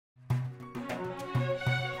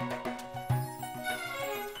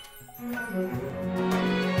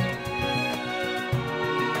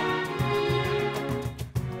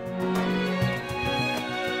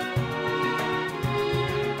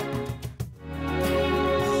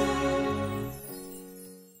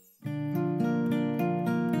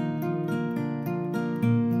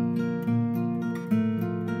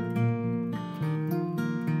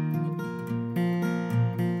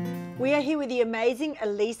are here with the amazing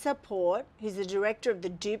Elisa Port, who's the director of the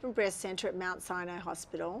Dubin Breast Center at Mount Sinai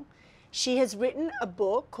Hospital. She has written a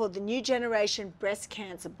book called the New Generation Breast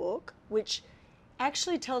Cancer Book, which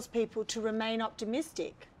actually tells people to remain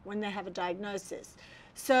optimistic when they have a diagnosis.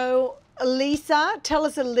 So, Elisa, tell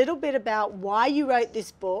us a little bit about why you wrote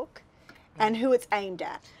this book and who it's aimed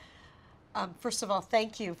at. First of all,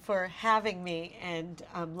 thank you for having me and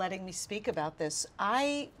letting me speak about this.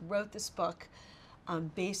 I wrote this book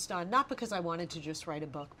based on, not because I wanted to just write a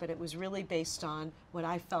book, but it was really based on what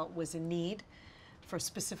I felt was a need for a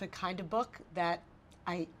specific kind of book that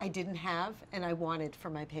I didn't have and I wanted for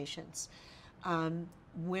my patients.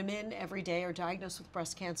 Women every day are diagnosed with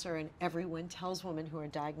breast cancer, and everyone tells women who are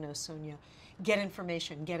diagnosed, Sonia, get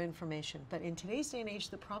information, get information. But in today's day and age,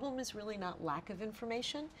 the problem is really not lack of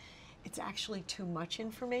information. It's actually too much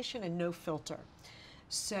information and no filter.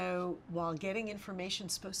 So while getting information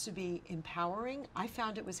is supposed to be empowering, I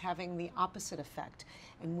found it was having the opposite effect.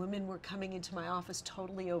 And women were coming into my office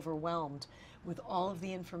totally overwhelmed with all of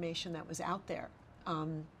the information that was out there.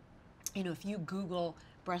 You know, if you Google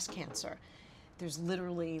breast cancer, there's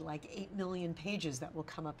literally like 8 million pages that will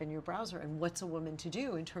come up in your browser, and what's a woman to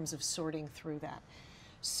do in terms of sorting through that.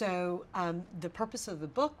 So the purpose of the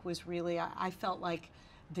book was really, I felt like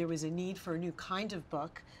there was a need for a new kind of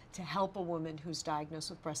book to help a woman who's diagnosed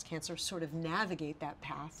with breast cancer sort of navigate that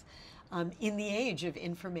path in the age of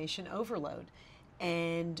information overload,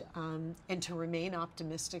 and to remain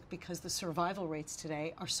optimistic because the survival rates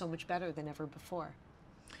today are so much better than ever before.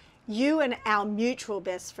 You and our mutual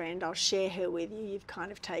best friend, I'll share her with you, you've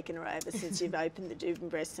kind of taken her over since you've opened the Dubin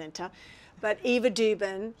Breast Center, but Eva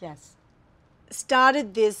Dubin Yes.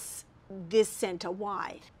 started this center.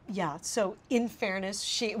 Why? Yeah, so in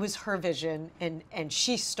fairness, it was her vision, and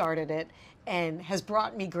she started it and has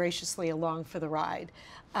brought me graciously along for the ride.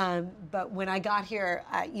 But when I got here,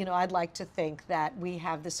 you know, I'd like to think that we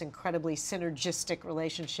have this incredibly synergistic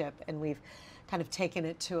relationship, and we've kind of taken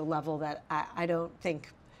it to a level that I don't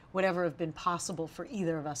think would ever have been possible for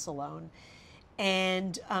either of us alone.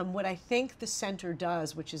 And what I think the center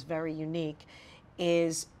does, which is very unique,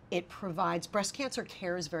 is it provides, breast cancer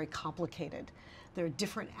care is very complicated. There are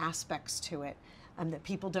different aspects to it that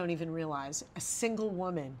people don't even realize. A single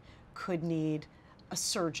woman could need a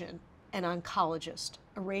surgeon, an oncologist,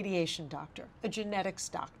 a radiation doctor, a genetics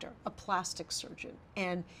doctor, a plastic surgeon,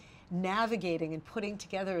 and navigating and putting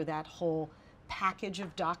together that whole package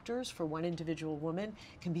of doctors for one individual woman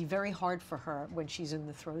can be very hard for her when she's in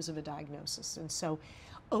the throes of a diagnosis. And so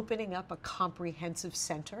opening up a comprehensive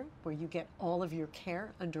center where you get all of your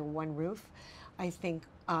care under one roof, I think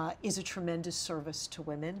is a tremendous service to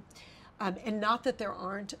women. And not that there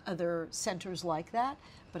aren't other centers like that,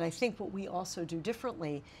 but I think what we also do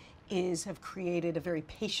differently is have created a very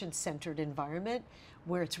patient-centered environment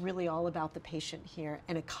where it's really all about the patient here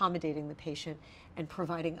and accommodating the patient and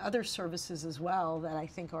providing other services as well that I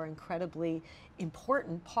think are incredibly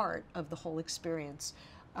important part of the whole experience.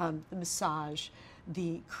 The massage,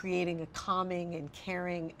 the creating a calming and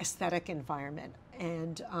caring aesthetic environment,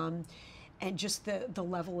 and just the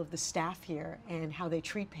level of the staff here and how they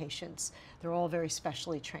treat patients. They're all very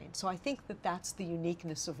specially trained. So I think that that's the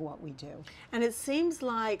uniqueness of what we do. And it seems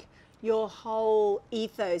like your whole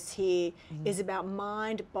ethos here is about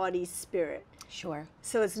mind, body, spirit. Sure.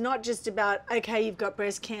 So it's not just about, okay, you've got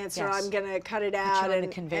breast cancer, Yes. I'm going to cut it out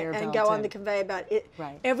and go on the conveyor belt.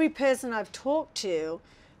 Right. Every person I've talked to,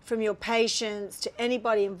 from your patients to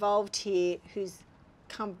anybody involved here who's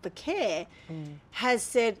come for care, has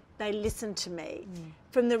said they listen to me.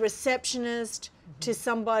 From the receptionist to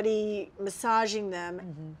somebody massaging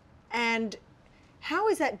them. And how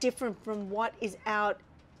is that different from what is out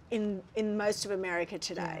in most of America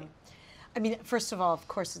today? Yeah. I mean, first of all, of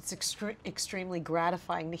course, it's extremely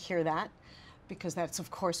gratifying to hear that, because that's, of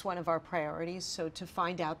course, one of our priorities. So to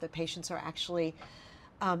find out that patients are actually,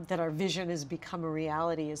 that our vision has become a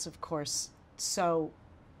reality is, of course, so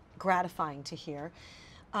gratifying to hear.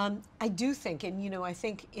 I do think, and you know, I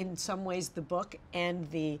think in some ways the book and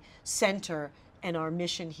the center and our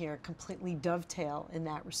mission here completely dovetail in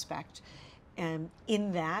that respect. And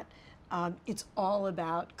in that, it's all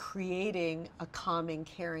about creating a calming,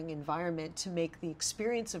 caring environment to make the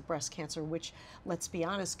experience of breast cancer, which, let's be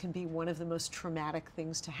honest, can be one of the most traumatic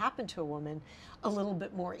things to happen to a woman, a little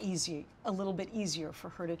bit easier for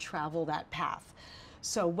her to travel that path.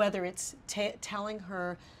 So whether it's telling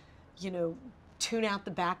her, you know, tune out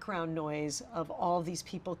the background noise of all these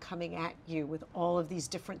people coming at you with all of these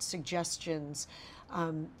different suggestions.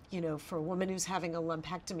 You know, for a woman who's having a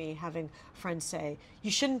lumpectomy, having friends say,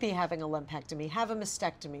 you shouldn't be having a lumpectomy, have a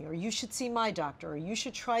mastectomy, or you should see my doctor, or you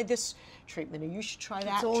should try this treatment, or you should try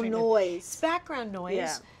that treatment. It's all noise. It's background noise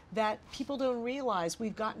Yeah. that people don't realize.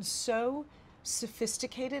 We've gotten so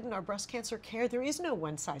sophisticated in our breast cancer care, there is no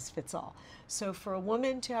one size fits all. So for a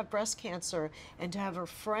woman to have breast cancer and to have her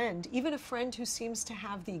friend, even a friend who seems to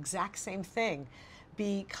have the exact same thing,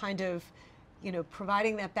 be kind of, you know,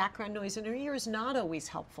 providing that background noise in her ear is not always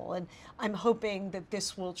helpful. And I'm hoping that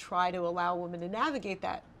this will try to allow women to navigate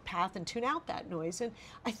that path and tune out that noise. And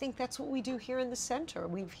I think that's what we do here in the center.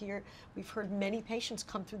 We've heard many patients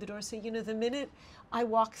come through the door and say, you know, the minute I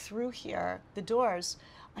walk through here, the doors,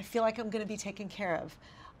 I feel like I'm going to be taken care of.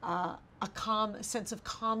 A sense of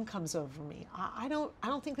calm comes over me. I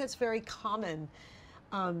don't think that's very common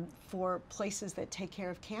for places that take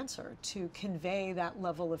care of cancer to convey that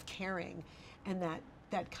level of caring and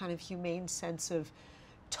that kind of humane sense of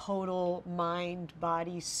total mind,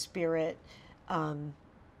 body, spirit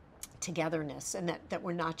togetherness, and that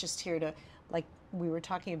we're not just here to, like we were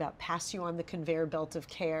talking about, pass you on the conveyor belt of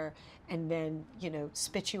care and then, you know,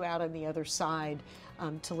 spit you out on the other side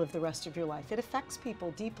to live the rest of your life. It affects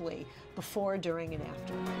people deeply before, during, and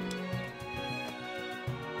after.